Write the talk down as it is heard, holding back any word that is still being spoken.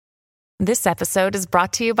This episode is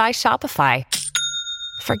brought to you by Shopify.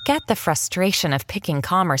 Forget the frustration of picking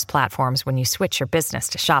commerce platforms when you switch your business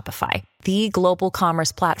to Shopify, the global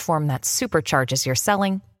commerce platform that supercharges your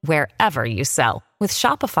selling wherever you sell. With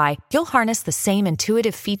Shopify, you'll harness the same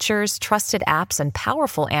intuitive features, trusted apps, and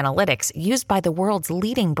powerful analytics used by the world's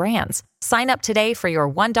leading brands. Sign up today for your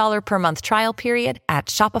 $1 per month trial period at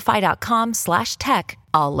shopify.com/tech,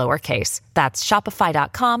 all lowercase. That's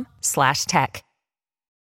shopify.com/tech.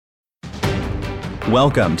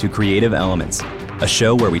 Welcome to Creative Elements, a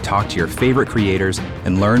show where we talk to your favorite creators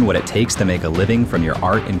and learn what it takes to make a living from your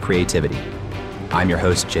art and creativity. I'm your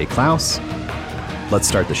host, Jay Klaus. Let's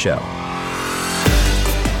start the show.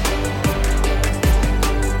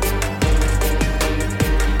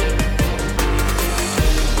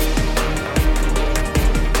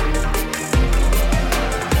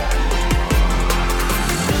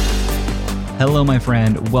 Hello, my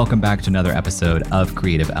friend. Welcome back to another episode of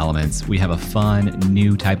Creative Elements. We have a fun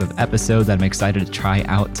new type of episode that I'm excited to try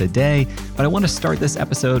out today, but I want to start this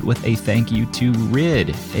episode with a thank you to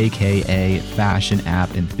Rid, aka Fashion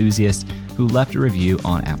App Enthusiast, who left a review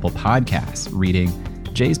on Apple Podcasts, reading,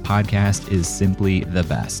 "Jay's podcast is simply the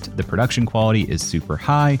best. The production quality is super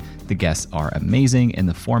high, the guests are amazing, and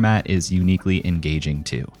the format is uniquely engaging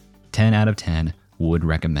too. 10 out of 10 would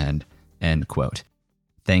recommend," end quote.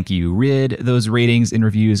 Thank you, Rid. Those ratings and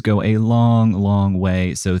reviews go a long, long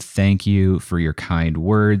way, so thank you for your kind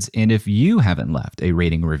words. And if you haven't left a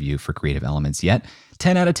rating or review for Creative Elements yet,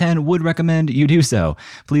 10 out of 10 would recommend you do so.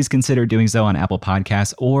 Please consider doing so on Apple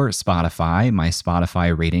Podcasts or Spotify. My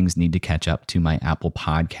Spotify ratings need to catch up to my Apple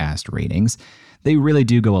Podcast ratings. They really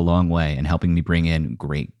do go a long way in helping me bring in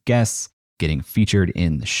great guests, getting featured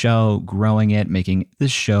in the show, growing it, making the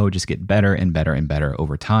show just get better and better and better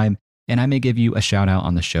over time. And I may give you a shout out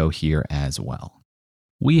on the show here as well.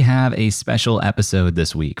 We have a special episode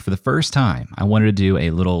this week. For the first time, I wanted to do a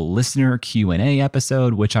little listener Q&A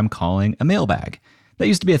episode, which I'm calling a mailbag. That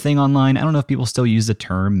used to be a thing online. I don't know if people still use the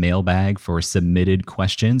term mailbag for submitted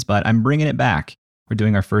questions, but I'm bringing it back. We're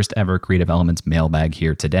doing our first ever Creative Elements mailbag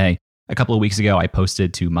here today. A couple of weeks ago, I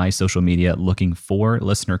posted to my social media looking for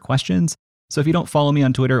listener questions. So if you don't follow me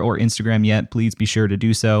on Twitter or Instagram yet, please be sure to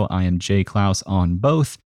do so. I am Jay Klaus on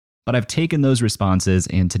both. But I've taken those responses,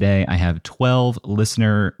 and today I have 12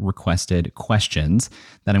 listener-requested questions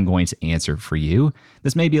that I'm going to answer for you.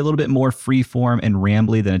 This may be a little bit more free-form and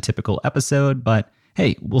rambly than a typical episode, but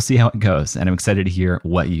hey, we'll see how it goes, and I'm excited to hear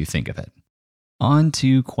what you think of it. On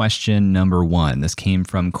to question number 1. This came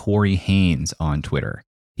from Corey Haynes on Twitter.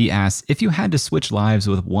 He asks, if you had to switch lives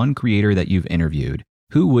with one creator that you've interviewed,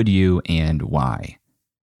 who would you and why?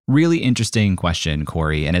 Really interesting question,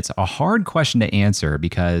 Corey, and it's a hard question to answer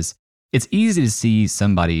because it's easy to see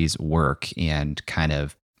somebody's work and kind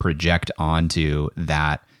of project onto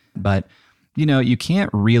that. But, you can't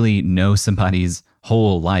really know somebody's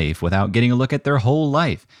whole life without getting a look at their whole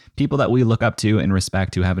life. People that we look up to and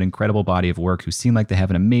respect who have an incredible body of work, who seem like they have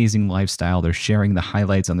an amazing lifestyle. They're sharing the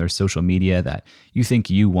highlights on their social media that you think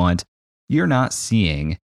you want. You're not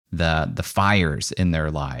seeing the fires in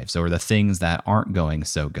their lives or the things that aren't going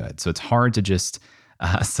so good. So it's hard to just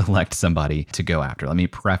select somebody to go after. Let me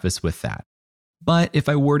preface with that. But if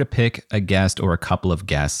I were to pick a guest or a couple of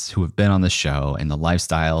guests who have been on the show and the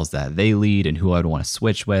lifestyles that they lead and who I'd want to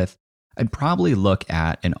switch with, I'd probably look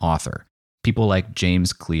at an author, people like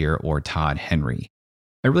James Clear or Todd Henry.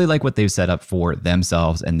 I really like what they've set up for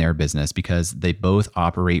themselves and their business because they both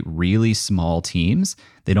operate really small teams.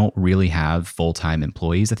 They don't really have full-time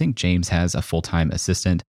employees. I think James has a full-time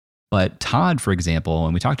assistant. But Todd, for example,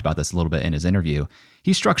 and we talked about this a little bit in his interview,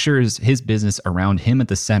 he structures his business around him at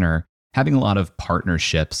the center, having a lot of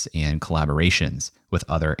partnerships and collaborations with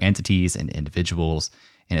other entities and individuals.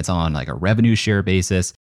 And it's on like a revenue share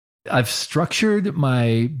basis. I've structured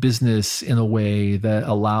my business in a way that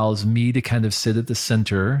allows me to kind of sit at the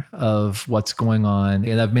center of what's going on.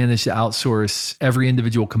 And I've managed to outsource every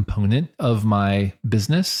individual component of my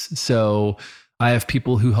business. So I have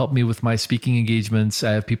people who help me with my speaking engagements.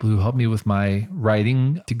 I have people who help me with my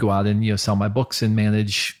writing to go out and, sell my books and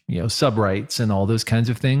manage, sub rights and all those kinds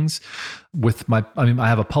of things. I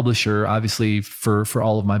have a publisher obviously for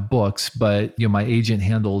all of my books, but, my agent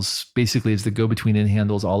basically is the go-between and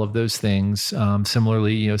handles all of those things.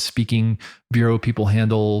 Similarly, speaking bureau people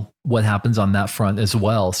handle what happens on that front as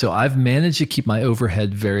well. So I've managed to keep my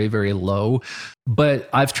overhead very, very low, but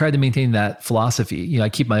I've tried to maintain that philosophy. I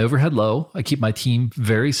keep my overhead low. I keep my team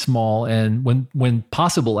very small. And when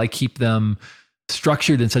possible, I keep them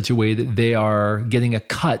structured in such a way that they are getting a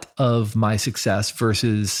cut of my success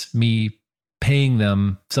versus me paying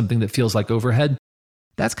them something that feels like overhead.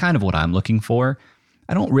 That's kind of what I'm looking for.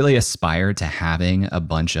 I don't really aspire to having a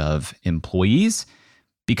bunch of employees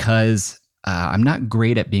because I'm not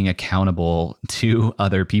great at being accountable to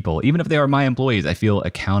other people. Even if they are my employees, I feel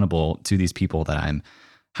accountable to these people that I'm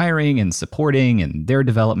hiring and supporting and their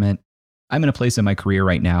development. I'm in a place in my career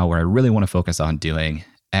right now where I really want to focus on doing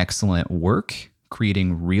excellent work,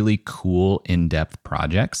 creating really cool, in-depth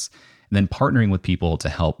projects, and then partnering with people to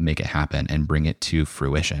help make it happen and bring it to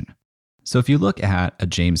fruition. So if you look at a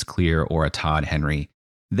James Clear or a Todd Henry,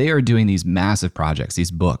 they are doing these massive projects,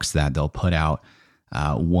 these books that they'll put out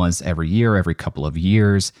once every year, every couple of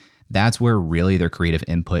years. That's where really their creative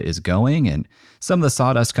input is going. And some of the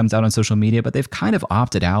sawdust comes out on social media, but they've kind of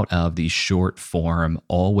opted out of the short form,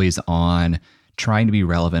 always on, trying to be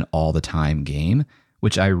relevant all the time game,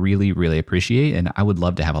 which I really, really appreciate. And I would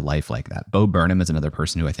love to have a life like that. Bo Burnham is another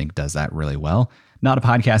person who I think does that really well. Not a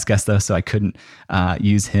podcast guest though, so I couldn't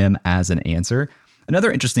use him as an answer.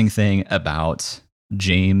 Another interesting thing about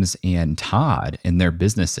James and Todd and their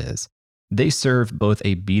businesses, they serve both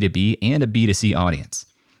a B2B and a B2C audience.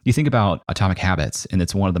 You think about Atomic Habits, and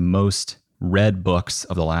it's one of the most read books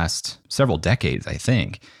of the last several decades, I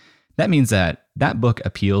think. That means that that book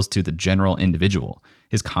appeals to the general individual.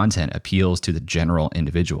 His content appeals to the general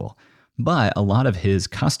individual. But a lot of his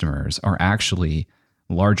customers are actually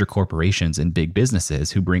larger corporations and big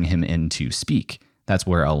businesses who bring him in to speak. That's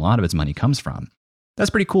where a lot of his money comes from. That's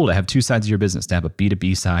pretty cool to have two sides of your business, to have a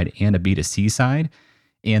B2B side and a B2C side.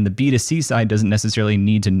 And the B2C side doesn't necessarily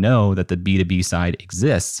need to know that the B2B side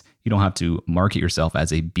exists. You don't have to market yourself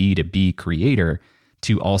as a B2B creator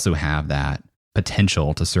to also have that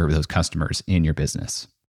potential to serve those customers in your business.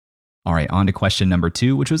 All right, on to question number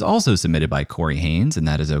 2, which was also submitted by Corey Haynes, and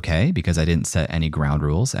that is okay because I didn't set any ground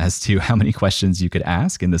rules as to how many questions you could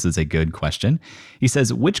ask, and this is a good question. He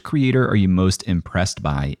says, which creator are you most impressed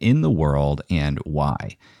by in the world and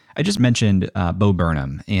why? I just mentioned Bo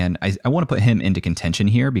Burnham, and I want to put him into contention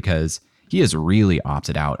here because he has really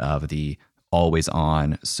opted out of the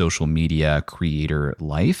always-on social media creator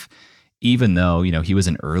life, even though, he was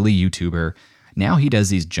an early YouTuber. Now he does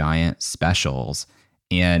these giant specials,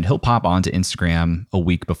 and he'll pop onto Instagram a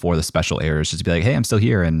week before the special airs just to be like, hey, I'm still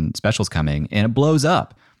here and special's coming. And it blows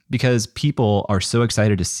up because people are so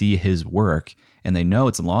excited to see his work and they know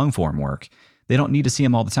it's long form work. They don't need to see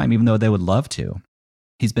him all the time, even though they would love to.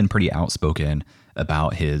 He's been pretty outspoken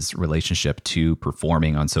about his relationship to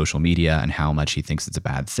performing on social media and how much he thinks it's a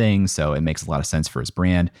bad thing. So it makes a lot of sense for his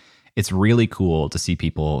brand. It's really cool to see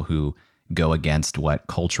people who go against what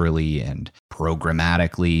culturally and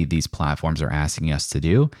programmatically these platforms are asking us to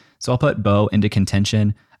do. So I'll put Bo into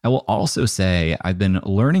contention. I will also say I've been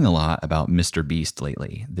learning a lot about Mr. Beast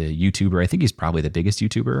lately, the YouTuber. I think he's probably the biggest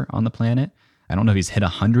YouTuber on the planet. I don't know if he's hit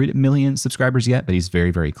 100 million subscribers yet, but he's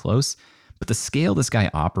very, very close. But the scale this guy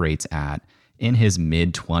operates at in his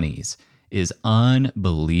mid-20s is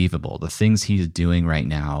unbelievable. The things he's doing right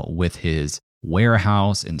now with his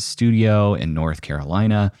warehouse and studio in North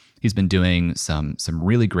Carolina. He's been doing some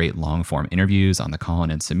really great long-form interviews on the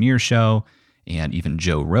Colin and Samir show and even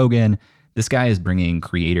Joe Rogan. This guy is bringing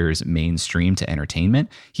creators mainstream to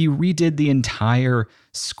entertainment. He redid the entire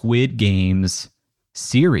Squid Games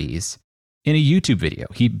series in a YouTube video.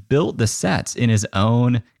 He built the sets in his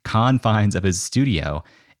own confines of his studio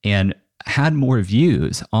and had more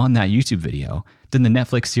views on that YouTube video than the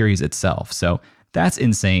Netflix series itself. So that's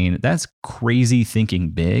insane. That's crazy thinking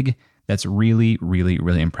big. That's really, really,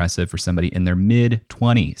 really impressive for somebody in their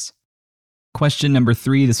mid-20s. Question number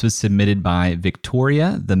 3, this was submitted by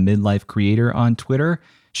Victoria, the midlife creator on Twitter.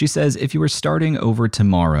 She says, if you were starting over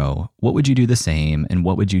tomorrow, what would you do the same and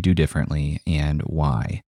what would you do differently and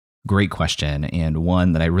why? Great question, and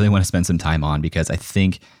one that I really want to spend some time on because I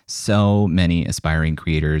think so many aspiring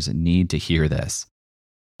creators need to hear this.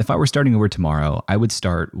 If I were starting over tomorrow, I would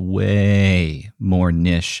start way more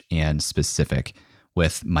niche and specific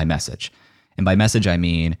with my message. And by message, I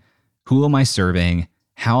mean, who am I serving?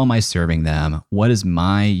 How am I serving them? What is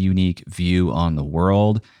my unique view on the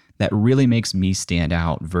world that really makes me stand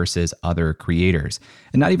out versus other creators?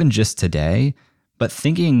 And not even just today, but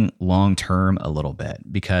thinking long-term a little bit,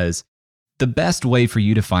 because the best way for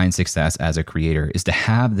you to find success as a creator is to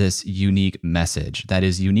have this unique message that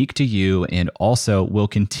is unique to you and also will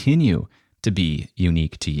continue to be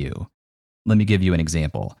unique to you. Let me give you an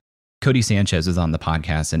example. Codie Sanchez was on the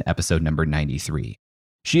podcast in episode number 93.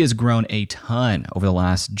 She has grown a ton over the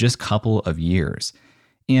last just couple of years.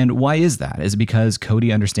 And why is that? Is it because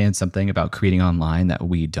Codie understands something about creating online that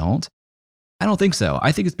we don't? I don't think so.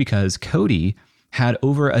 I think it's because Codie had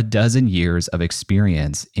over a dozen years of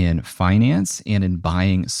experience in finance and in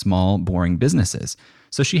buying small, boring businesses.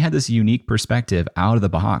 So she had this unique perspective out of the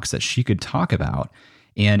box that she could talk about.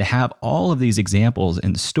 and have all of these examples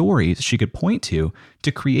and stories she could point to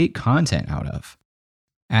create content out of.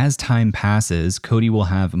 As time passes, Cody will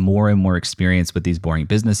have more and more experience with these boring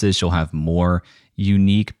businesses. She'll have more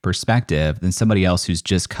unique perspective than somebody else who's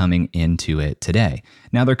just coming into it today.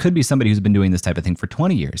 Now, there could be somebody who's been doing this type of thing for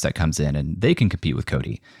 20 years that comes in and they can compete with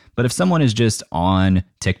Cody. But if someone is just on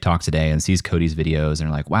TikTok today and sees Cody's videos and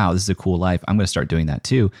are like, wow, this is a cool life, I'm going to start doing that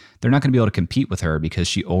too, they're not going to be able to compete with her because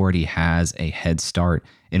she already has a head start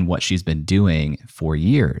in what she's been doing for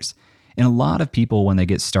years. And a lot of people, when they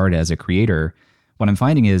get started as a creator, what I'm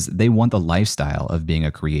finding is they want the lifestyle of being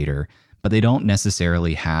a creator, but they don't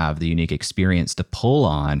necessarily have the unique experience to pull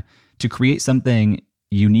on to create something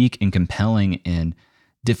unique and compelling and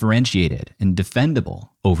differentiated and defendable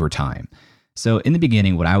over time. So in the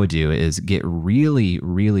beginning, what I would do is get really,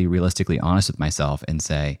 really realistically honest with myself and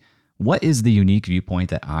say, what is the unique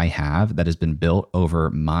viewpoint that I have that has been built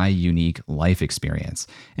over my unique life experience?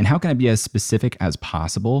 And how can I be as specific as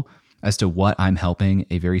possible as to what I'm helping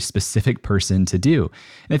a very specific person to do?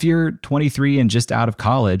 And if you're 23 and just out of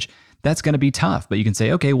college, that's going to be tough. But you can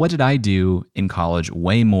say, okay, what did I do in college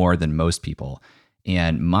way more than most people?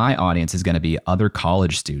 And my audience is going to be other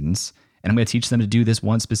college students, and I'm going to teach them to do this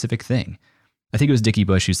one specific thing. I think it was Dickie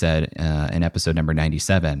Bush who said in episode number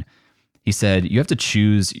 97, he said, you have to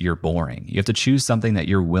choose your boring. You have to choose something that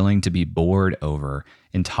you're willing to be bored over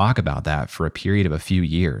and talk about that for a period of a few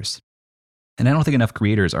years. And I don't think enough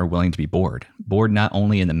creators are willing to be bored. Bored not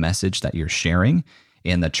only in the message that you're sharing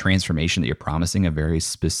and the transformation that you're promising a very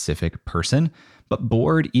specific person, but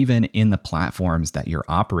bored even in the platforms that you're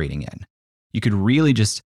operating in. You could really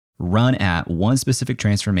just run at one specific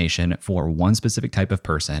transformation for one specific type of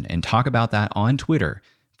person and talk about that on Twitter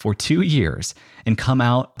for 2 years and come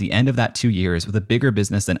out the end of that 2 years with a bigger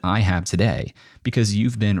business than I have today because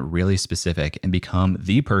you've been really specific and become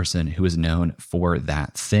the person who is known for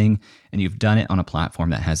that thing, and you've done it on a platform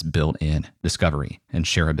that has built-in discovery and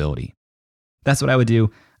shareability. That's what I would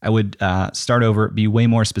do. I would start over, be way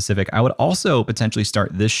more specific. I would also potentially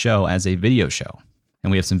start this show as a video show,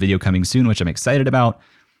 and we have some video coming soon, which I'm excited about.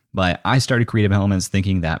 But I started Creative Elements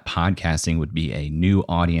thinking that podcasting would be a new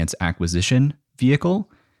audience acquisition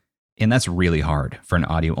vehicle. And that's really hard for an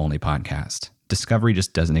audio-only podcast. Discovery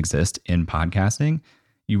just doesn't exist in podcasting.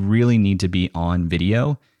 You really need to be on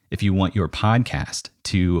video if you want your podcast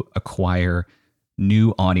to acquire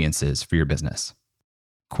new audiences for your business.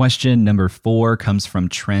 Question number 4 comes from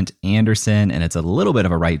Trent Anderson, and it's a little bit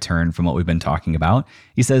of a right turn from what we've been talking about.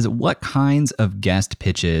 He says, what kinds of guest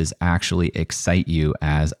pitches actually excite you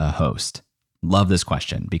as a host? Love this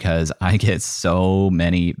question because I get so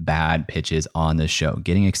many bad pitches on this show.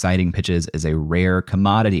 Getting exciting pitches is a rare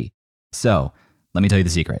commodity. So let me tell you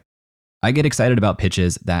the secret. I get excited about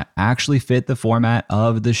pitches that actually fit the format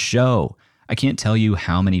of the show. I can't tell you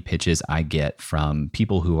how many pitches I get from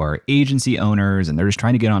people who are agency owners and they're just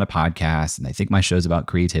trying to get on a podcast and they think my show's about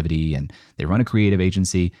creativity and they run a creative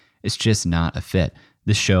agency. It's just not a fit.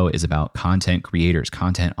 This show is about content creators,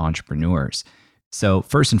 content entrepreneurs. So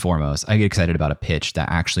first and foremost, I get excited about a pitch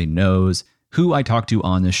that actually knows who I talk to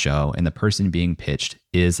on this show, and the person being pitched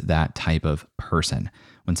is that type of person.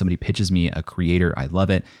 When somebody pitches me a creator, I love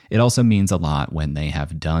it. It also means a lot when they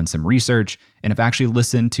have done some research and have actually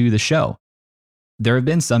listened to the show. There have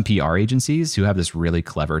been some PR agencies who have this really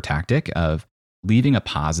clever tactic of leaving a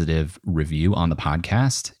positive review on the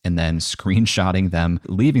podcast and then screenshotting them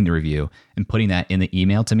leaving the review and putting that in the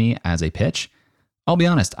email to me as a pitch. I'll be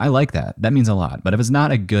honest, I like that. That means a lot. But if it's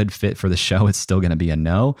not a good fit for the show, it's still going to be a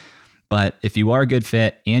no. But if you are a good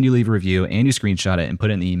fit and you leave a review and you screenshot it and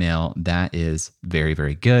put it in the email, that is very,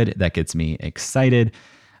 very good. That gets me excited.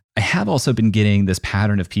 I have also been getting this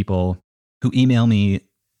pattern of people who email me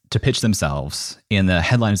to pitch themselves. And the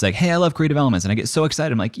headline is like, hey, I love Creative Elements. And I get so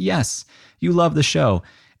excited. I'm like, yes, you love the show.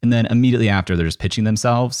 And then immediately after, they're just pitching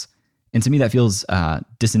themselves. And to me, that feels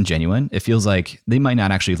disingenuous. It feels like they might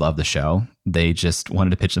not actually love the show. They just wanted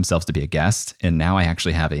to pitch themselves to be a guest. And now I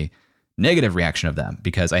actually have a negative reaction of them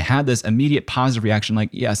because I had this immediate positive reaction like,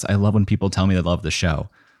 yes, I love when people tell me they love the show.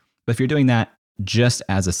 But if you're doing that just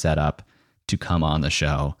as a setup to come on the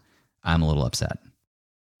show, I'm a little upset.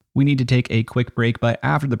 We need to take a quick break, but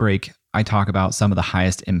after the break, I talk about some of the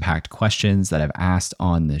highest impact questions that I've asked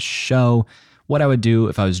on this show, what I would do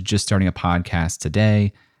if I was just starting a podcast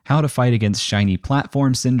today, how to fight against shiny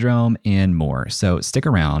platform syndrome, and more. So stick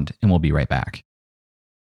around and we'll be right back.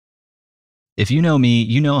 If you know me,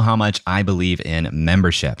 you know how much I believe in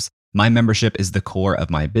memberships. My membership is the core of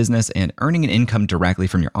my business, and earning an income directly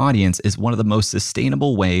from your audience is one of the most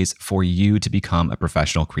sustainable ways for you to become a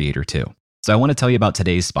professional creator too. So I want to tell you about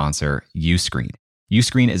today's sponsor, Uscreen.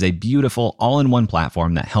 Uscreen is a beautiful all-in-one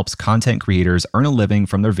platform that helps content creators earn a living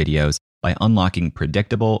from their videos by unlocking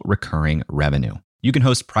predictable, recurring revenue. You can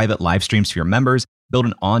host private live streams for your members, build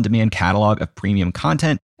an on-demand catalog of premium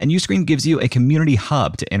content, and Uscreen gives you a community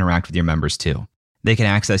hub to interact with your members too. They can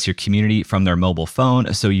access your community from their mobile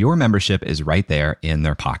phone, so your membership is right there in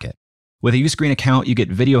their pocket. With a Uscreen account, you get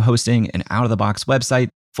video hosting, an out-of-the-box website,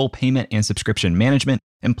 full payment and subscription management,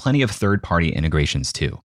 and plenty of third-party integrations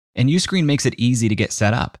too. And Uscreen makes it easy to get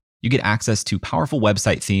set up. You get access to powerful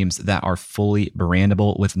website themes that are fully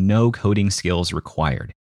brandable with no coding skills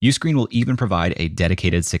required. Uscreen will even provide a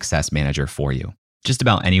dedicated success manager for you. Just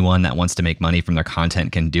about anyone that wants to make money from their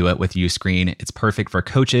content can do it with Uscreen. It's perfect for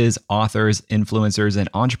coaches, authors, influencers, and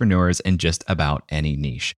entrepreneurs in just about any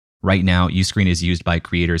niche. Right now, Uscreen is used by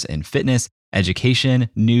creators in fitness, education,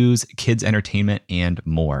 news, kids entertainment, and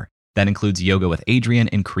more. That includes Yoga with Adriene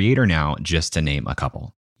and Creator Now, just to name a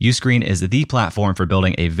couple. Uscreen is the platform for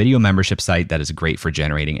building a video membership site that is great for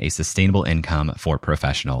generating a sustainable income for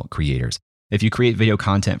professional creators. If you create video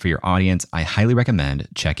content for your audience, I highly recommend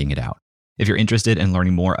checking it out. If you're interested in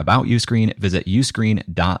learning more about Uscreen, visit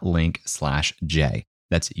uscreen.link/J.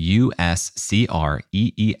 That's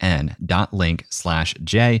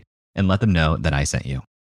uscreen.link/J, and let them know that I sent you.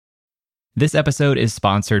 This episode is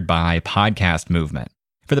sponsored by Podcast Movement.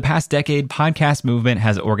 For the past decade, Podcast Movement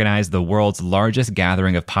has organized the world's largest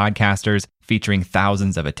gathering of podcasters, featuring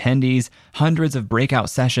thousands of attendees, hundreds of breakout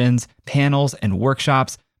sessions, panels, and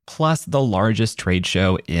workshops, plus the largest trade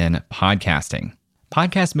show in podcasting.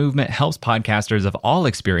 Podcast Movement helps podcasters of all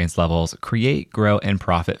experience levels create, grow, and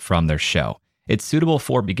profit from their show. It's suitable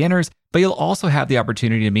for beginners, but you'll also have the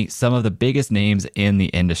opportunity to meet some of the biggest names in the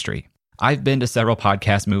industry. I've been to several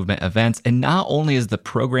Podcast Movement events, and not only is the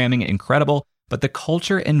programming incredible, but the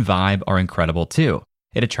culture and vibe are incredible too.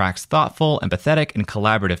 It attracts thoughtful, empathetic, and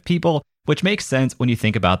collaborative people, which makes sense when you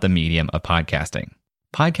think about the medium of podcasting.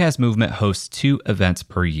 Podcast Movement hosts 2 events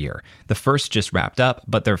per year. The first just wrapped up,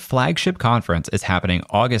 but their flagship conference is happening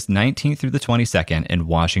August 19th through the 22nd in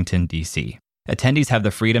Washington, D.C. Attendees have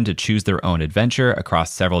the freedom to choose their own adventure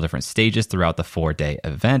across several different stages throughout the 4-day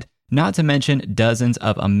event, not to mention dozens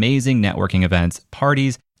of amazing networking events,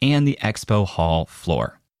 parties, and the expo hall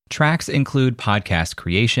floor. Tracks include podcast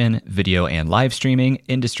creation, video and live streaming,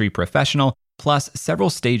 industry professional, plus several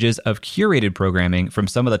stages of curated programming from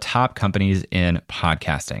some of the top companies in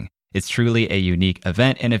podcasting. It's truly a unique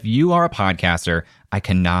event, and if you are a podcaster, I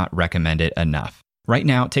cannot recommend it enough. Right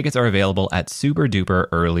now, tickets are available at super duper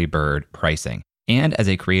early bird pricing. And as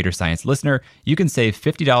a Creator Science listener, you can save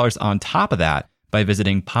 $50 on top of that by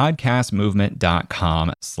visiting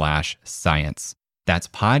podcastmovement.com/science. That's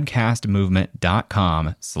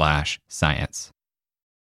podcastmovement.com/science.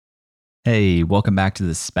 Hey, welcome back to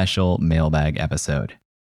this special mailbag episode.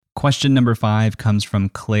 Question number 5 comes from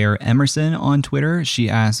Claire Emerson on Twitter.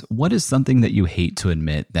 She asks, what is something that you hate to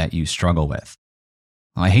admit that you struggle with?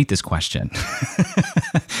 Well, I hate this question.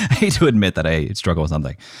 I hate to admit that I struggle with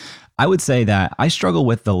something. I would say that I struggle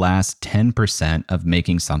with the last 10% of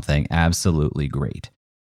making something absolutely great.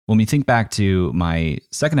 When we think back to my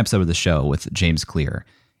second episode of the show with James Clear,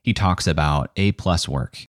 he talks about A+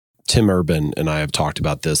 work. Tim Urban and I have talked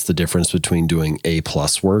about this, the difference between doing A+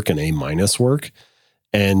 work and A- work.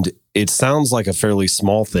 And it sounds like a fairly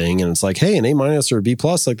small thing. And it's like, hey, an A- or a B+,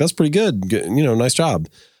 like that's pretty good. Nice job.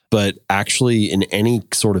 But actually in any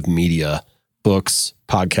sort of media, books,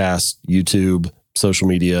 podcasts, YouTube, social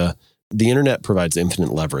media, the internet provides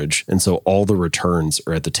infinite leverage. And so all the returns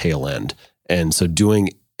are at the tail end. And so doing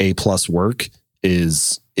A+ work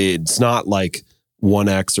it's not like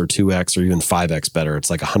 1x or 2x or even 5x better. It's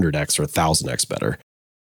like 100x or 1000x better.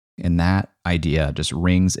 And that idea just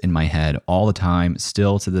rings in my head all the time,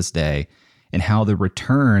 still to this day, and how the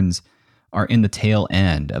returns are in the tail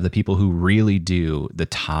end of the people who really do the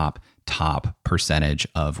top percentage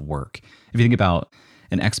of work. If you think about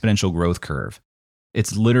an exponential growth curve,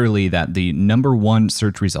 it's literally that the number 1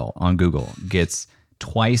 search result on Google gets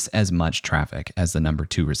twice as much traffic as the number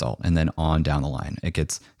 2 result, and then on down the line. It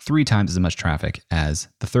gets 3 times as much traffic as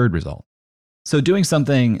the 3rd result. So doing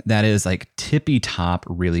something that is like tippy top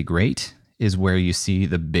really great is where you see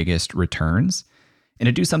the biggest returns. And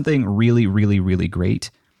to do something really, really, really great,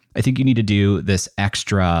 I think you need to do this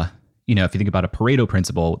extra, if you think about a Pareto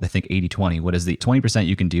principle, I think 80-20, what is the 20%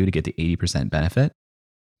 you can do to get the 80% benefit?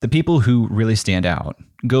 The people who really stand out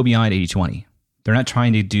go beyond 80-20. They're not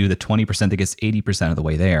trying to do the 20% that gets 80% of the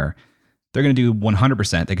way there. They're going to do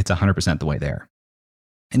 100% that gets 100% the way there.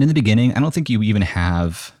 And in the beginning, I don't think you even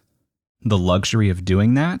have the luxury of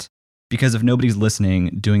doing that, because if nobody's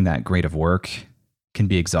listening, doing that great of work can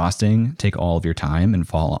be exhausting, take all of your time, and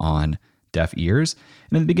fall on deaf ears.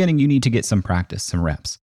 And in the beginning, you need to get some practice, some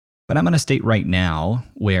reps. But I'm going to state right now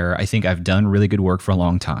where I think I've done really good work for a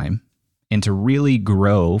long time. And to really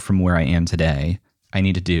grow from where I am today, I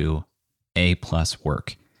need to do A+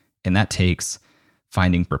 work. And that takes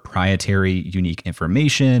finding proprietary, unique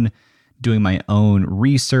information, doing my own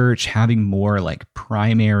research, having more like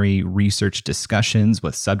primary research discussions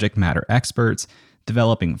with subject matter experts,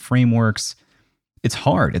 developing frameworks. It's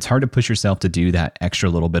hard. It's hard to push yourself to do that extra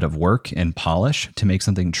little bit of work and polish to make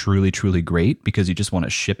something truly, truly great because you just want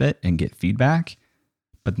to ship it and get feedback.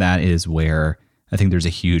 But that is where I think there's a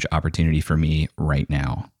huge opportunity for me right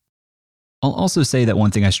now. I'll also say that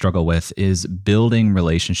one thing I struggle with is building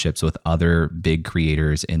relationships with other big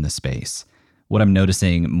creators in the space. What I'm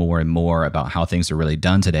noticing more and more about how things are really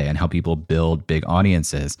done today and how people build big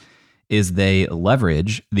audiences is they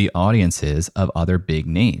leverage the audiences of other big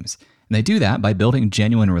names. And they do that by building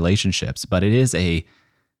genuine relationships, but it is a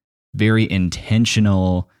very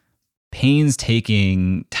intentional,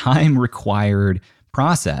 painstaking, time-required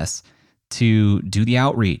process to do the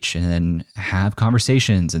outreach and then have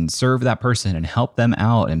conversations and serve that person and help them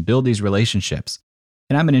out and build these relationships.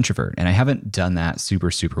 And I'm an introvert and I haven't done that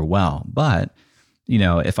super, super well. But, you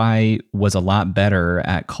know, if I was a lot better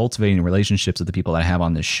at cultivating relationships with the people that I have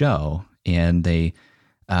on this show and they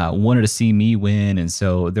wanted to see me win, and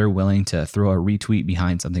so they're willing to throw a retweet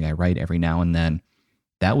behind something I write every now and then,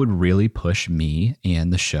 that would really push me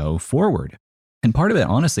and the show forward. And part of it,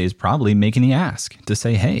 honestly, is probably making the ask to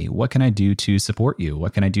say, hey, what can I do to support you?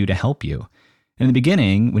 What can I do to help you? And in the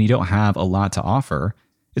beginning, when you don't have a lot to offer,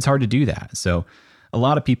 it's hard to do that. So a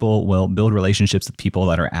lot of people will build relationships with people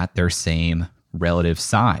that are at their same relative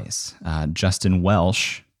size. Justin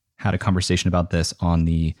Welsh had a conversation about this on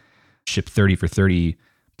the Ship 30 for 30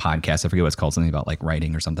 podcast. I forget what it's called, something about like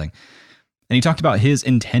writing or something. And he talked about his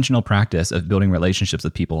intentional practice of building relationships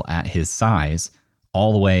with people at his size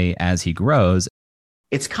all the way as he grows.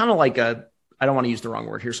 It's kind of like I don't want to use the wrong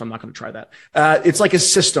word here, so I'm not going to try that. It's like a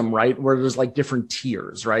system, right? Where there's like different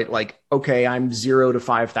tiers, right? Like, okay, I'm 0 to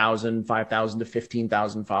 5,000, 5,000 to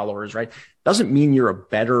 15,000 followers, right? Doesn't mean you're a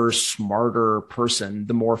better, smarter person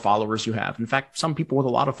the more followers you have. In fact, some people with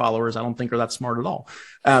a lot of followers, I don't think are that smart at all.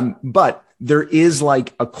 But there is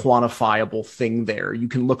like a quantifiable thing there. You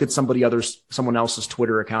can look at someone else's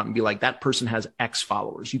Twitter account and be like, that person has X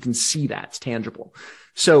followers. You can see that, it's tangible.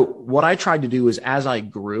 So what I tried to do is as I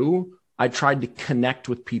grew, I tried to connect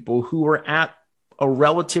with people who were at a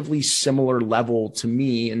relatively similar level to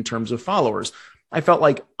me in terms of followers. I felt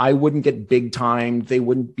like I wouldn't get big timed. They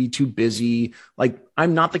wouldn't be too busy. Like,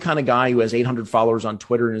 I'm not the kind of guy who has 800 followers on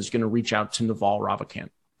Twitter and is going to reach out to Naval Ravikant,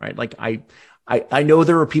 right? Like I know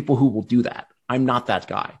there are people who will do that. I'm not that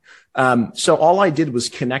guy. So all I did was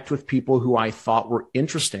connect with people who I thought were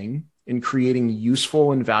interesting in creating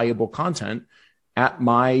useful and valuable content at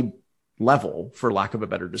my level, for lack of a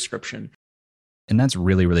better description. And that's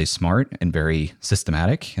really, really smart and very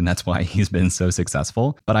systematic. And that's why he's been so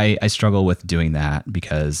successful. But I struggle with doing that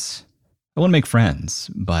because I want to make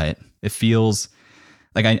friends, but it feels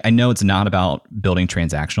like I know it's not about building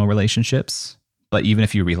transactional relationships. But even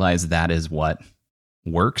if you realize that is what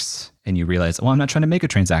works and you realize, well, I'm not trying to make a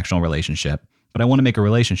transactional relationship, but I want to make a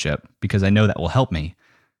relationship because I know that will help me.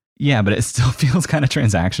 Yeah, but it still feels kind of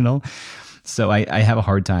transactional. So I have a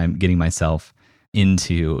hard time getting myself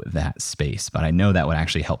into that space, but I know that would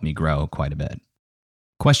actually help me grow quite a bit.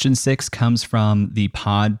 Question 6 comes from the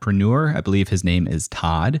Podpreneur. I believe his name is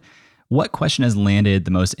Todd. What question has landed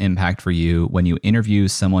the most impact for you when you interview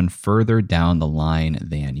someone further down the line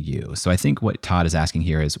than you? So I think what Todd is asking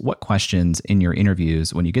here is what questions in your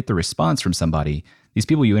interviews, when you get the response from somebody, these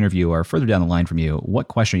people you interview are further down the line from you, what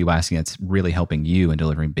question are you asking that's really helping you and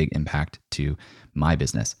delivering big impact to my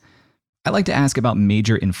business? I like to ask about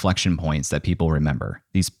major inflection points that people remember,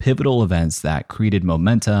 these pivotal events that created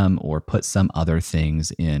momentum or put some other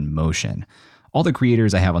things in motion. All the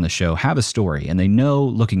creators I have on the show have a story, and they know,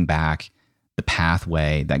 looking back, the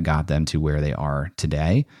pathway that got them to where they are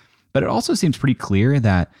today. But it also seems pretty clear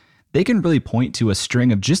that they can really point to a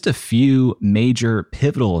string of just a few major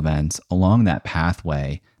pivotal events along that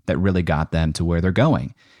pathway that really got them to where they're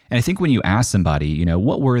going. And I think when you ask somebody,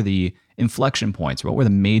 what were the inflection points, what were the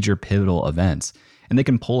major pivotal events, and they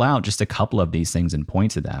can pull out just a couple of these things and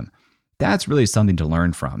point to them, that's really something to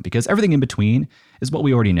learn from, because everything in between is what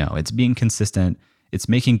we already know. It's being consistent, it's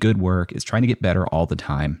making good work, it's trying to get better all the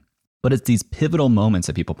time. But it's these pivotal moments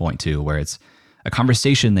that people point to where it's a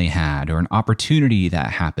conversation they had or an opportunity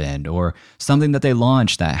that happened or something that they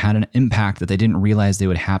launched that had an impact that they didn't realize they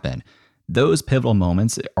would happen. Those pivotal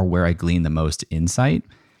moments are where I glean the most insight.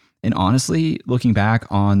 And honestly, looking back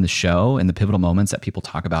on the show and the pivotal moments that people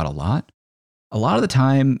talk about a lot, a lot of the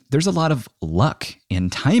time, there's a lot of luck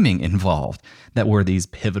and timing involved that were these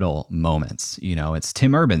pivotal moments. You know, it's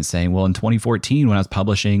Tim Urban saying, well, in 2014, when I was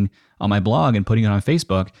publishing on my blog and putting it on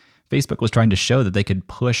Facebook, Facebook was trying to show that they could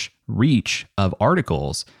push reach of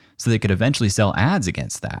articles so they could eventually sell ads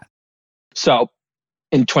against that. So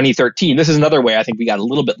in 2013, this is another way I think we got a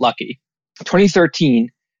little bit lucky. 2013,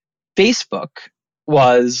 Facebook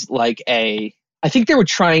was like I think they were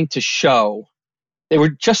trying to show, they were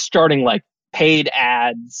just starting like paid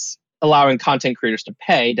ads, allowing content creators to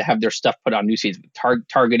pay to have their stuff put on newsfeeds,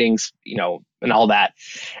 targetings, you know, and all that.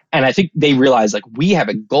 And I think they realized like we have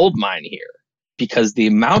a gold mine here because the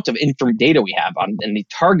amount of data we have on and the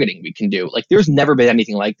targeting we can do, like there's never been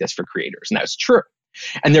anything like this for creators. And that's true.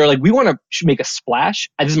 And they're like, we want to make a splash.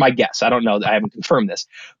 This is my guess. I don't know. I haven't confirmed this.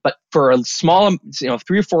 But for a small, 3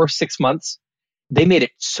 or 4 or 6 months, they made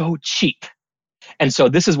it so cheap. And so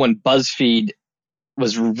this is when BuzzFeed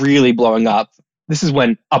was really blowing up. This is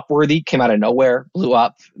when Upworthy came out of nowhere, blew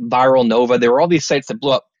up. Viral Nova. There were all these sites that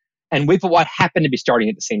blew up. And Wait for What happened to be starting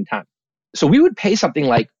at the same time. So we would pay something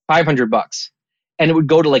like $500 and it would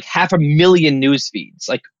go to like 500,000 news feeds,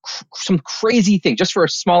 like some crazy thing just for a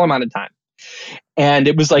small amount of time. And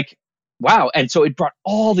it was like, wow. And so it brought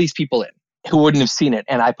all these people in who wouldn't have seen it.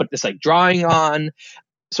 And I put this like drawing on.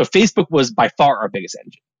 So Facebook was by far our biggest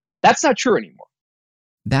engine. That's not true anymore.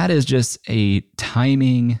 That is just a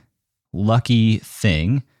timing, lucky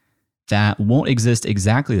thing that won't exist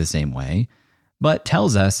exactly the same way, but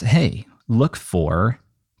tells us, hey, look for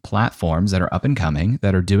platforms that are up and coming,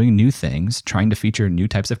 that are doing new things, trying to feature new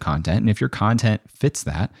types of content. And if your content fits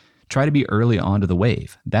that, try to be early onto the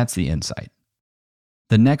wave. That's the insight.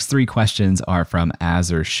 The next 3 questions are from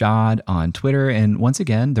Azar Shad on Twitter. And once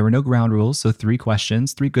again, there were no ground rules. So 3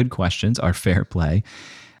 questions, 3 good questions are fair play.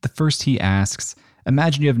 The first, he asks,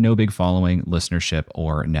 imagine you have no big following, listenership,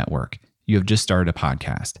 or network. You have just started a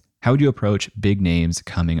podcast. How would you approach big names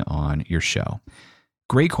coming on your show?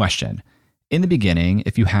 Great question. In the beginning,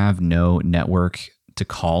 if you have no network to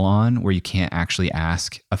call on where you can't actually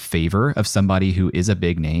ask a favor of somebody who is a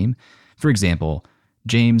big name, for example,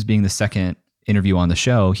 James being the second interview on the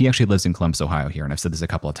show, he actually lives in Columbus, Ohio here, and I've said this a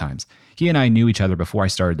couple of times. He and I knew each other before I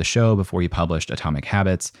started the show, before he published Atomic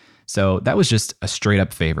Habits. So that was just a straight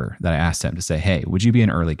up favor that I asked him to say, hey, would you be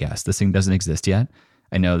an early guest? This thing doesn't exist yet.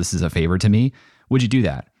 I know this is a favor to me. Would you do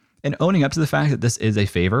that? And owning up to the fact that this is a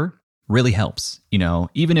favor really helps. You know,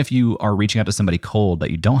 even if you are reaching out to somebody cold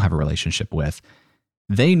that you don't have a relationship with,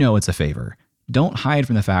 they know it's a favor. Don't hide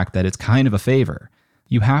from the fact that it's kind of a favor.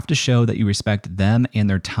 You have to show that you respect them and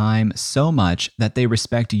their time so much that they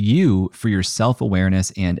respect you for your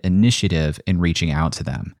self-awareness and initiative in reaching out to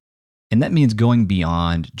them. And that means going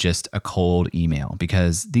beyond just a cold email,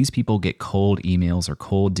 because these people get cold emails or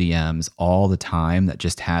cold DMs all the time that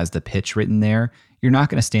just has the pitch written there. You're not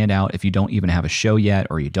going to stand out if you don't even have a show yet,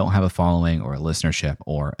 or you don't have a following or a listenership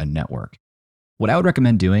or a network. What I would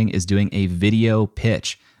recommend doing is doing a video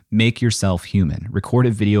pitch. Make yourself human. Record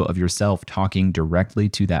a video of yourself talking directly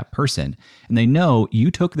to that person. And they know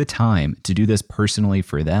you took the time to do this personally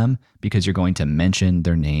for them because you're going to mention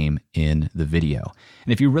their name in the video.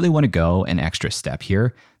 And if you really want to go an extra step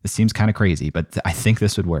here, this seems kind of crazy, but I think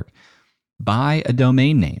this would work. Buy a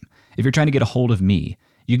domain name. If you're trying to get a hold of me,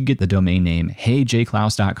 you can get the domain name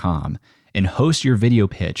heyjklaus.com and host your video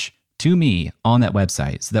pitch to me on that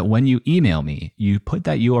website so that when you email me, you put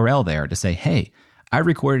that URL there to say, hey, I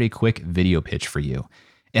recorded a quick video pitch for you,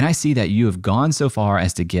 and I see that you have gone so far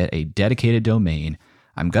as to get a dedicated domain.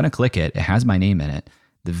 I'm going to click it. It has my name in it.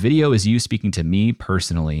 The video is you speaking to me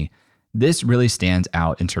personally. This really stands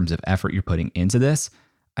out in terms of effort you're putting into this.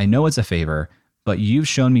 I know it's a favor, but you've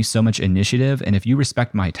shown me so much initiative, and if you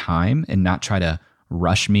respect my time and not try to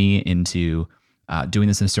rush me into doing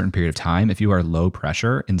this in a certain period of time, if you are low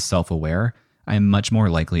pressure and self-aware, I am much more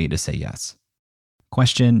likely to say yes.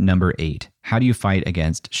 Question number 8. How do you fight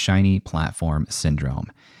against shiny platform syndrome?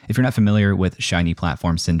 If you're not familiar with shiny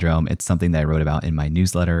platform syndrome, it's something that I wrote about in my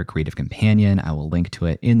newsletter, Creative Companion. I will link to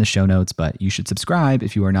it in the show notes, but you should subscribe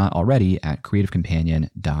if you are not already at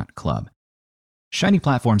creativecompanion.club. Shiny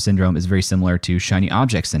platform syndrome is very similar to shiny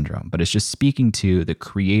object syndrome, but it's just speaking to the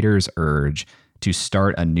creator's urge to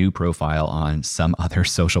start a new profile on some other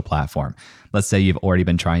social platform. Let's say you've already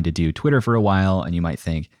been trying to do Twitter for a while, and you might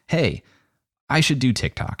think, hey, I should do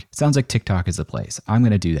TikTok. It sounds like TikTok is the place. I'm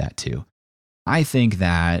going to do that too. I think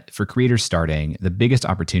that for creators starting, the biggest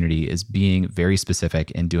opportunity is being very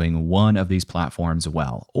specific and doing one of these platforms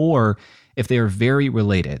well. Or if they are very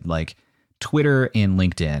related, like Twitter and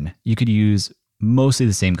LinkedIn, you could use mostly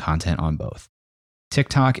the same content on both.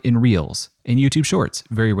 TikTok and Reels and YouTube Shorts,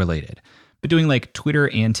 very related. But doing like Twitter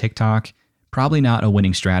and TikTok, Probably not a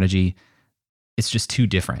winning strategy. It's just too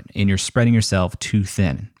different, and you're spreading yourself too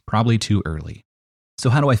thin, probably too early. So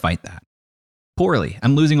how do I fight that? Poorly.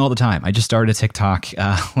 I'm losing all the time. I just started a TikTok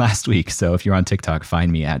last week. So if you're on TikTok,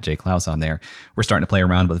 find me at Jay Clouse on there. We're starting to play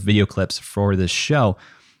around with video clips for this show.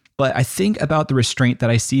 But I think about the restraint that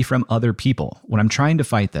I see from other people. When I'm trying to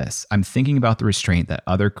fight this, I'm thinking about the restraint that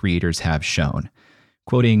other creators have shown.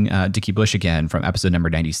 Quoting Dickie Bush again from episode number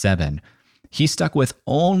 97, he stuck with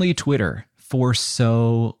only Twitter for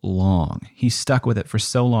so long. He stuck with it for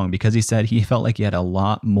so long because he said he felt like he had a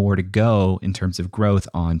lot more to go in terms of growth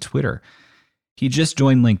on Twitter. He just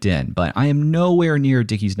joined LinkedIn, but I am nowhere near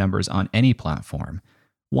Dickie's numbers on any platform.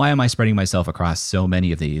 Why am I spreading myself across so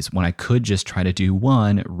many of these when I could just try to do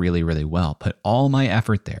one really, really well? Put all my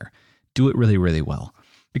effort there. Do it really, really well.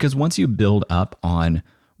 Because once you build up on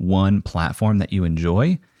one platform that you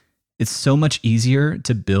enjoy, it's so much easier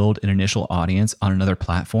to build an initial audience on another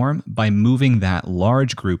platform by moving that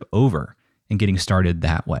large group over and getting started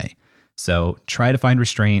that way. So try to find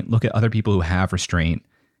restraint. Look at other people who have restraint.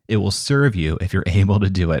 It will serve you if you're able to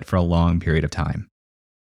do it for a long period of time.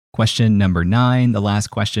 Question number 9, the last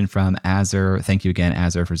question from Azur. Thank you again,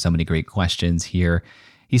 Azur, for so many great questions here.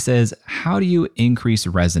 He says, how do you increase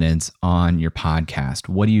resonance on your podcast?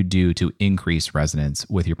 What do you do to increase resonance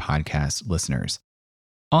with your podcast listeners?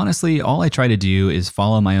 Honestly, all I try to do is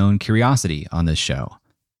follow my own curiosity on this show.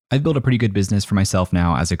 I've built a pretty good business for myself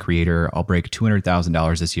now as a creator. I'll break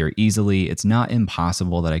 $200,000 this year easily. It's not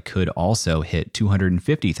impossible that I could also hit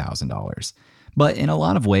 $250,000. But in a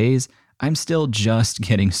lot of ways, I'm still just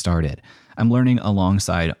getting started. I'm learning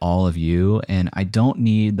alongside all of you, and I don't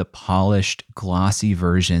need the polished, glossy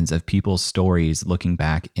versions of people's stories looking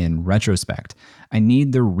back in retrospect. I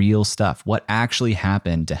need the real stuff, what actually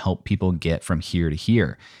happened to help people get from here to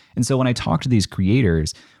here. And so when I talk to these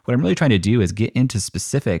creators, what I'm really trying to do is get into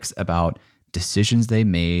specifics about decisions they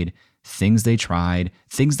made, things they tried,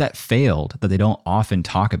 things that failed that they don't often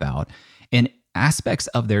talk about, and aspects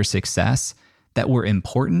of their success that were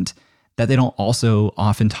important that they don't also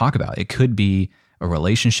often talk about. It could be a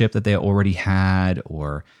relationship that they already had,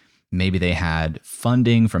 or maybe they had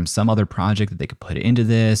funding from some other project that they could put into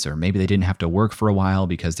this, or maybe they didn't have to work for a while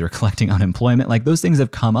because they're collecting unemployment. Like, those things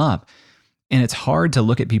have come up. And it's hard to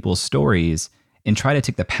look at people's stories and try to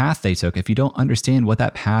take the path they took if you don't understand what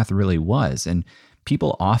that path really was. And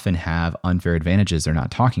people often have unfair advantages they're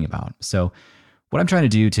not talking about. So what I'm trying to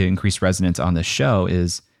do to increase resonance on this show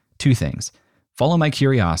is 2 things. Follow my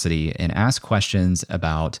curiosity and ask questions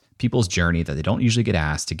about people's journey that they don't usually get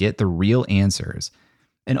asked to get the real answers.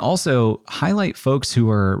 And also highlight folks who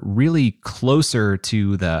are really closer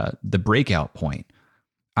to the breakout point.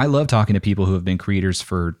 I love talking to people who have been creators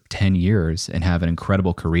for 10 years and have an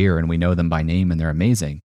incredible career, and we know them by name and they're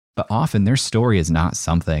amazing. But often their story is not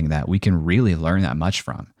something that we can really learn that much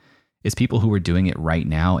from. It's people who are doing it right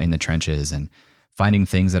now in the trenches and finding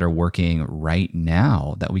things that are working right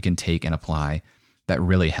now that we can take and apply that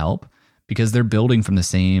really help, because they're building from the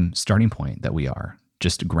same starting point that we are,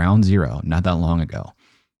 just ground zero, not that long ago.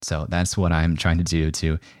 So that's what I'm trying to do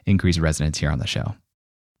to increase resonance here on the show.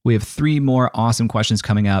 We have 3 more awesome questions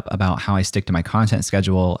coming up about how I stick to my content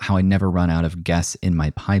schedule, how I never run out of guests in my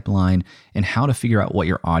pipeline, and how to figure out what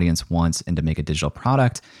your audience wants and to make a digital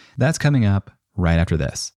product. That's coming up right after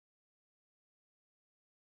this.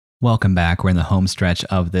 Welcome back. We're in the home stretch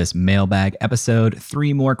of this mailbag episode.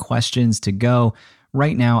 3 more questions to go.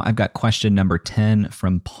 Right now, I've got question number 10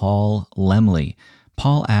 from Paul Lemley.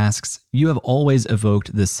 Paul asks, you have always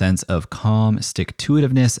evoked this sense of calm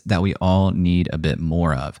stick-to-itiveness that we all need a bit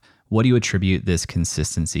more of. What do you attribute this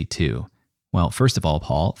consistency to? Well, first of all,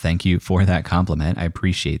 Paul, thank you for that compliment. I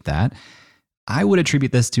appreciate that. I would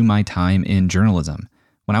attribute this to my time in journalism.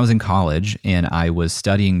 When I was in college and I was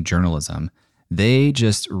studying journalism, they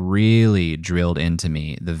just really drilled into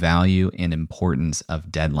me the value and importance of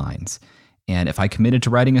deadlines. And if I committed to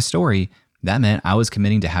writing a story, that meant I was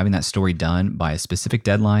committing to having that story done by a specific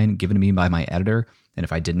deadline given to me by my editor. And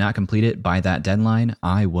if I did not complete it by that deadline,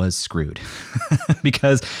 I was screwed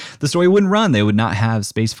because the story wouldn't run. They would not have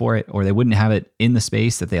space for it, or they wouldn't have it in the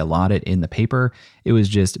space that they allotted in the paper. It was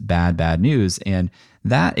just bad news. And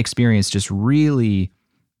that experience just really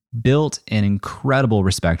built an incredible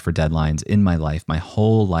respect for deadlines in my life. My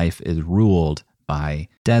whole life is ruled by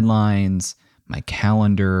deadlines, my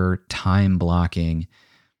calendar, time blocking.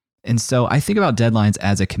 And so I think about deadlines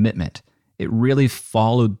as a commitment. It really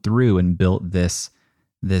followed through and built this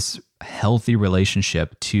healthy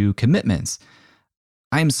relationship to commitments.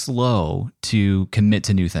 I'm slow to commit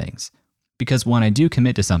to new things because when I do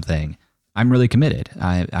commit to something, I'm really committed.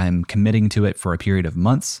 I'm committing to it for a period of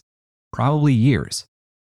months, probably years.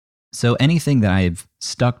 So anything that I've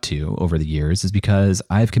stuck to over the years is because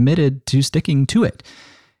I've committed to sticking to it.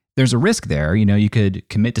 There's a risk there. You could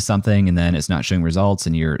commit to something and then it's not showing results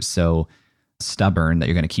and you're so stubborn that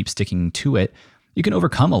you're going to keep sticking to it. You can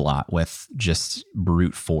overcome a lot with just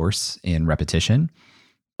brute force and repetition.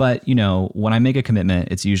 But, when I make a commitment,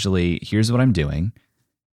 it's usually, here's what I'm doing.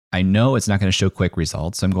 I know it's not going to show quick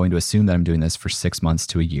results. So I'm going to assume that I'm doing this for 6 months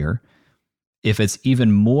to a year. If it's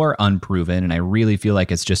even more unproven and I really feel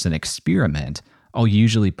like it's just an experiment, I'll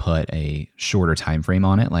usually put a shorter time frame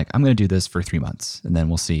on it. Like, I'm going to do this for 3 months and then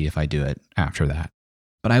we'll see if I do it after that.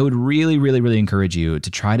 But I would really, really, really encourage you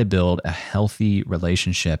to try to build a healthy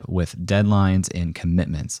relationship with deadlines and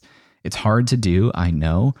commitments. It's hard to do, I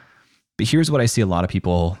know, but here's what I see a lot of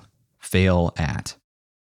people fail at.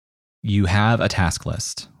 You have a task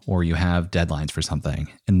list or you have deadlines for something,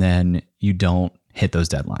 and then you don't hit those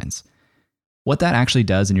deadlines. What that actually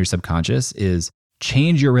does in your subconscious is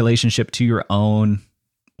change your relationship to your own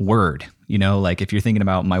word. Like if you're thinking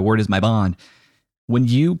about my word is my bond, when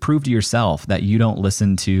you prove to yourself that you don't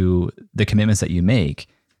listen to the commitments that you make,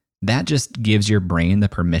 that just gives your brain the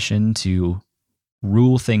permission to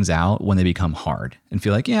rule things out when they become hard and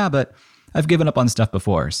feel like, yeah, but I've given up on stuff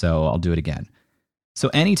before, so I'll do it again. So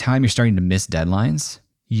anytime you're starting to miss deadlines,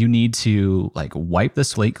 you need to wipe the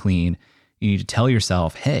slate clean. You need to tell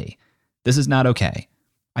yourself, hey, this is not okay.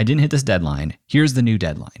 I didn't hit this deadline. Here's the new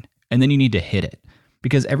deadline. And then you need to hit it.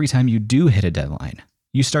 Because every time you do hit a deadline,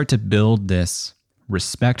 you start to build this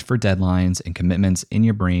respect for deadlines and commitments in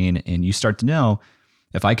your brain. And you start to know,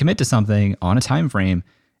 if I commit to something on a time frame,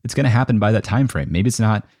 it's going to happen by that time frame. Maybe it's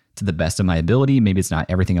not to the best of my ability. Maybe it's not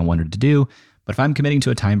everything I wanted to do. But if I'm committing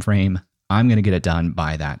to a time frame, I'm going to get it done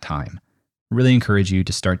by that time. Really encourage you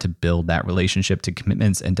to start to build that relationship to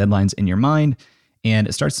commitments and deadlines in your mind.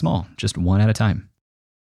 And start small, just one at a time.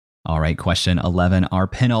 All right, question 11, our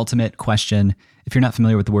penultimate question. If you're not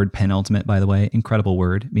familiar with the word penultimate, by the way, incredible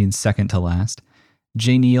word, it means second to last.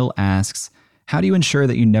 J. Neal asks, how do you ensure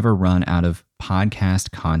that you never run out of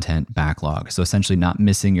podcast content backlog? So essentially not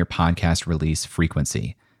missing your podcast release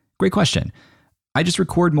frequency. Great question. I just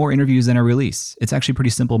record more interviews than I release. It's actually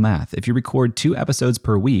pretty simple math. If you record 2 episodes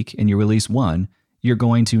per week and you release 1, you're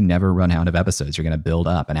going to never run out of episodes. You're going to build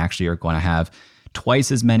up and actually you're going to have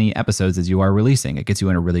twice as many episodes as you are releasing. It gets you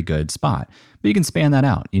in a really good spot. But you can span that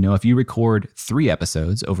out. If you record 3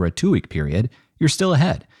 episodes over a 2-week period, you're still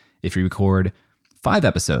ahead. If you record 5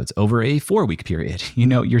 episodes over a 4-week period,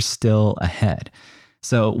 you're still ahead.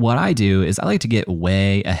 So what I do is I like to get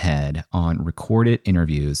way ahead on recorded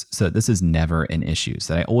interviews so that this is never an issue.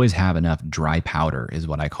 So that I always have enough dry powder is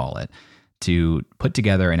what I call it, to put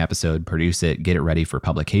together an episode, produce it, get it ready for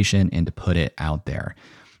publication, and to put it out there.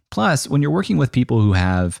 Plus, when you're working with people who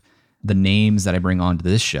have the names that I bring onto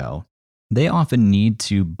this show, they often need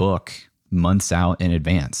to book months out in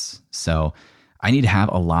advance. So I need to have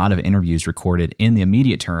a lot of interviews recorded in the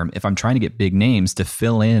immediate term if I'm trying to get big names to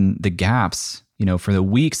fill in the gaps, for the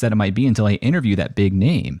weeks that it might be until I interview that big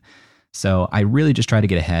name. So I really just try to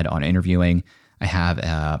get ahead on interviewing. I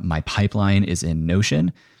have my pipeline is in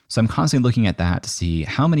Notion. So I'm constantly looking at that to see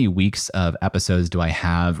how many weeks of episodes do I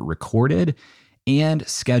have recorded and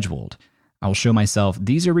scheduled. I'll show myself,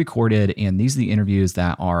 these are recorded and these are the interviews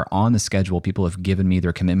that are on the schedule. People have given me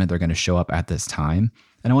their commitment. They're going to show up at this time.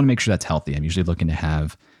 And I want to make sure that's healthy. I'm usually looking to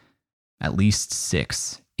have at least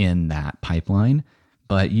 6 in that pipeline,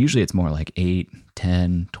 but usually it's more like 8,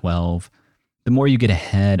 10, 12. The more you get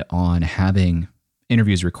ahead on having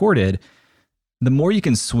interviews recorded, the more you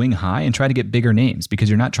can swing high and try to get bigger names because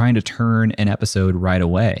you're not trying to turn an episode right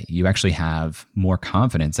away. You actually have more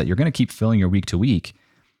confidence that you're going to keep filling your week to week.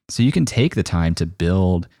 So you can take the time to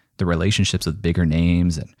build the relationships with bigger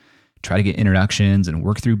names and try to get introductions and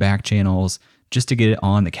work through back channels just to get it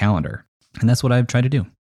on the calendar. And that's what I've tried to do.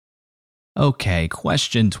 Okay,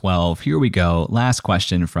 question 12. Here we go. Last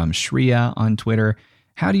question from Shreya on Twitter.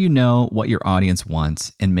 How do you know what your audience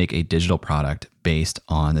wants and make a digital product based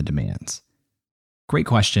on the demands? Great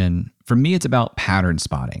question. For me, it's about pattern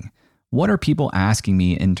spotting. What are people asking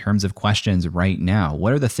me in terms of questions right now?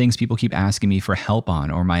 What are the things people keep asking me for help on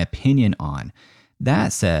or my opinion on?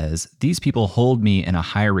 That says these people hold me in a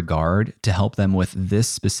higher regard to help them with this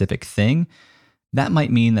specific thing. That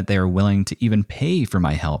might mean that they are willing to even pay for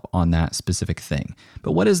my help on that specific thing.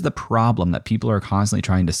 But what is the problem that people are constantly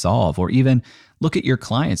trying to solve? Or even look at your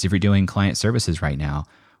clients if you're doing client services right now.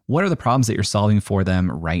 What are the problems that you're solving for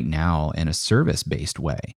them right now in a service-based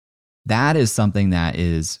way? That is something that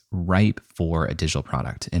is ripe for a digital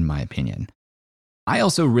product, in my opinion. I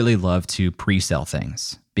also really love to pre-sell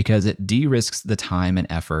things because it de-risks the time and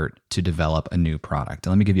effort to develop a new product.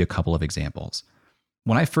 And let me give you a couple of examples.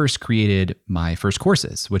 When I first created my first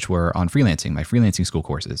courses, which were on freelancing, my freelancing school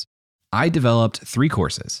courses, I developed 3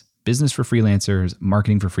 courses: business for freelancers,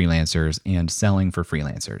 marketing for freelancers, and selling for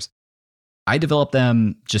freelancers. I developed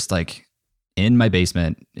them just like in my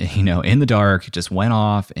basement, in the dark, just went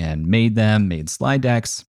off and made slide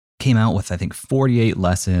decks, came out with, I think, 48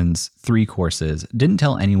 lessons, 3 courses. Didn't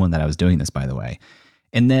tell anyone that I was doing this, by the way.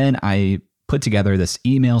 And then I put together this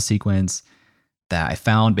email sequence that I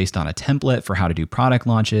found based on a template for how to do product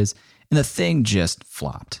launches. And the thing just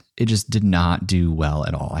flopped. It just did not do well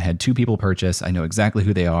at all. I had 2 people purchase. I know exactly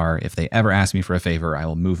who they are. If they ever ask me for a favor, I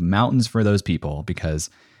will move mountains for those people because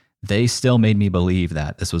they still made me believe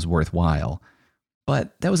that this was worthwhile.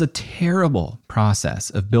 But that was a terrible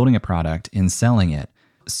process of building a product and selling it.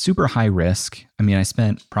 Super high risk. I mean, I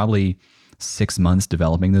spent probably 6 months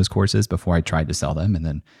developing those courses before I tried to sell them and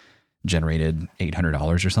then generated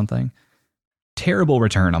 $800 or something. Terrible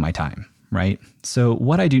return on my time, right? So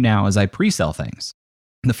what I do now is I pre-sell things.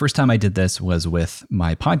 The first time I did this was with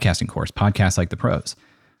my podcasting course, Podcast Like the Pros.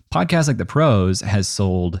 Podcast Like the Pros has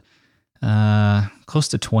sold close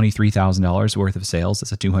to $23,000 worth of sales.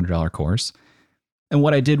 It's a $200 course. And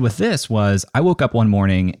what I did with this was I woke up one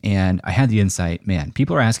morning and I had the insight, man,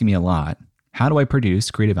 people are asking me a lot. How do I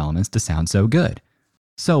produce Creative Elements to sound so good?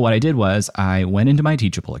 So what I did was I went into my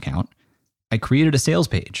Teachable account. I created a sales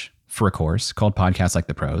page for a course called Podcast Like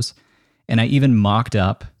the Pros. And I even mocked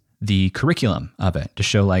up the curriculum of it to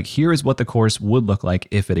show here is what the course would look like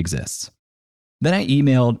if it exists. Then I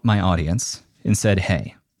emailed my audience and said,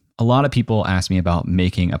 hey, a lot of people ask me about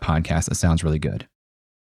making a podcast that sounds really good.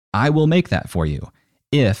 I will make that for you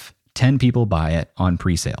if 10 people buy it on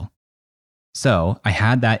pre-sale. So I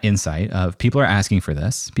had that insight of people are asking for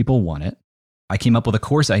this, people want it. I came up with a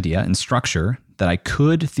course idea and structure that I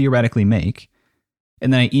could theoretically make.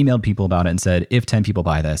 And then I emailed people about it and said, if 10 people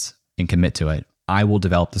buy this and commit to it, I will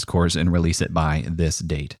develop this course and release it by this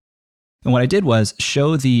date. And what I did was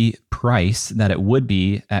show the price that it would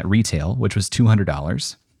be at retail, which was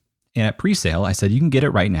 $200. And at pre-sale, I said, you can get it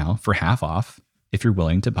right now for half off if you're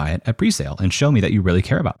willing to buy it at pre-sale and show me that you really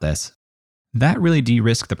care about this. That really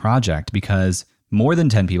de-risked the project because more than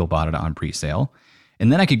 10 people bought it on pre-sale.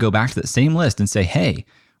 And then I could go back to the same list and say, hey,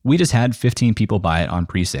 we just had 15 people buy it on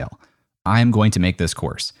pre-sale. I'm going to make this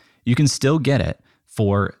course. You can still get it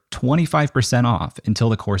for 25% off until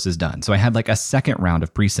the course is done. So I had a second round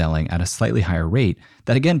of pre-selling at a slightly higher rate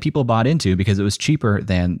that, again, people bought into because it was cheaper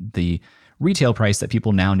than the retail price that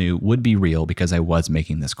people now knew would be real because I was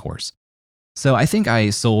making this course. So I think I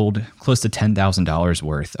sold close to $10,000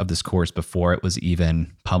 worth of this course before it was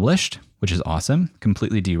even published, which is awesome.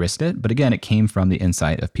 Completely de-risked it. But again, it came from the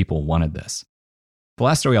insight of people wanted this. The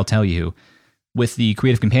last story I'll tell you, with the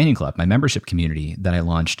Creative Companion Club, my membership community that I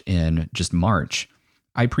launched in just March,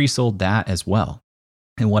 I pre-sold that as well.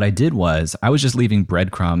 And what I did was I was just leaving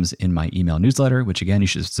breadcrumbs in my email newsletter, which again, you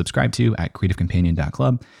should subscribe to at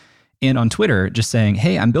creativecompanion.club. And on Twitter, just saying,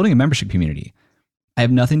 hey, I'm building a membership community. I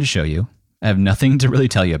have nothing to show you. I have nothing to really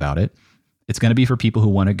tell you about it. It's going to be for people who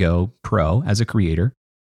want to go pro as a creator.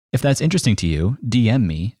 If that's interesting to you, DM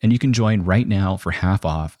me and you can join right now for half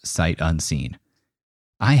off sight unseen.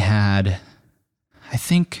 I had, I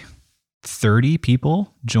think, 30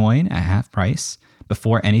 people join at half price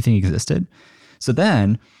before anything existed. So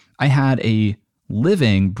then I had a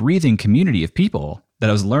living, breathing community of people that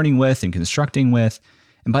I was learning with and constructing with.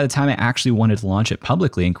 And by the time I actually wanted to launch it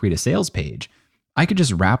publicly and create a sales page, I could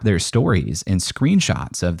just wrap their stories and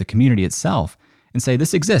screenshots of the community itself and say,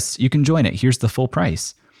 this exists, you can join it, here's the full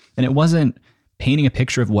price. And it wasn't painting a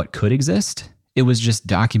picture of what could exist. It was just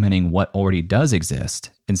documenting what already does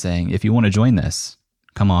exist and saying, if you want to join this,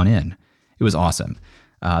 come on in. It was awesome.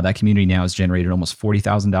 That community now has generated almost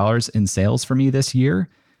 $40,000 in sales for me this year,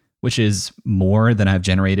 which is more than I've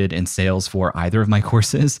generated in sales for either of my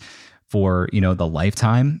courses for, the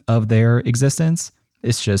lifetime of their existence.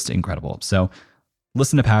 It's just incredible. So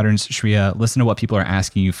listen to patterns, Shreya. Listen to what people are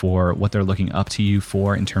asking you for, what they're looking up to you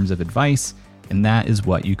for in terms of advice. And that is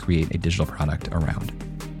what you create a digital product around.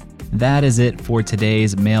 That is it for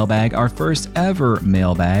today's mailbag, our first ever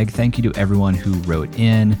mailbag. Thank you to everyone who wrote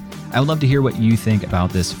in. I would love to hear what you think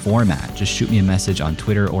about this format. Just shoot me a message on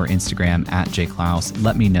Twitter or Instagram at jklaus.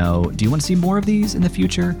 Let me know. Do you want to see more of these in the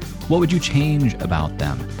future? What would you change about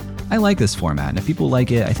them? I like this format, and if people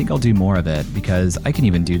like it, I think I'll do more of it because I can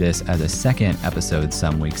even do this as a second episode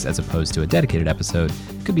some weeks as opposed to a dedicated episode.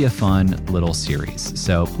 It could be a fun little series.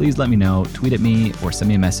 So please let me know, tweet at me or send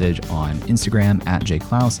me a message on Instagram at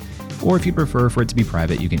jklaus, or if you prefer for it to be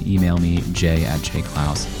private, you can email me,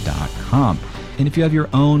 j@jklaus.com. And if you have your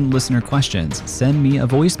own listener questions, send me a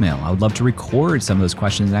voicemail. I would love to record some of those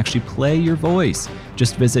questions and actually play your voice.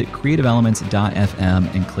 Just visit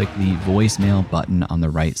creativeelements.fm and click the voicemail button on the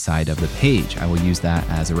right side of the page. I will use that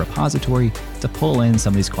as a repository to pull in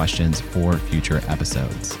some of these questions for future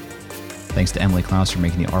episodes. Thanks to Emily Klaus for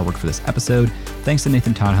making the artwork for this episode. Thanks to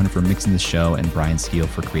Nathan Todhunter for mixing the show and Brian Steele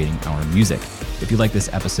for creating our music. If you like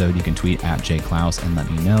this episode, you can tweet at jklaus and let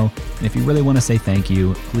me know. And if you really want to say thank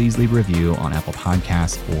you, please leave a review on Apple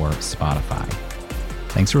Podcasts or Spotify.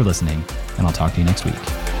 Thanks for listening, and I'll talk to you next week.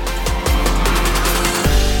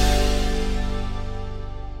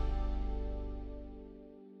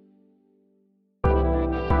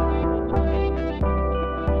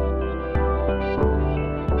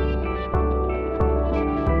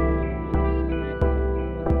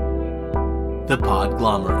 The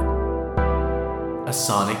Podglomerate, a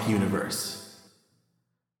sonic universe.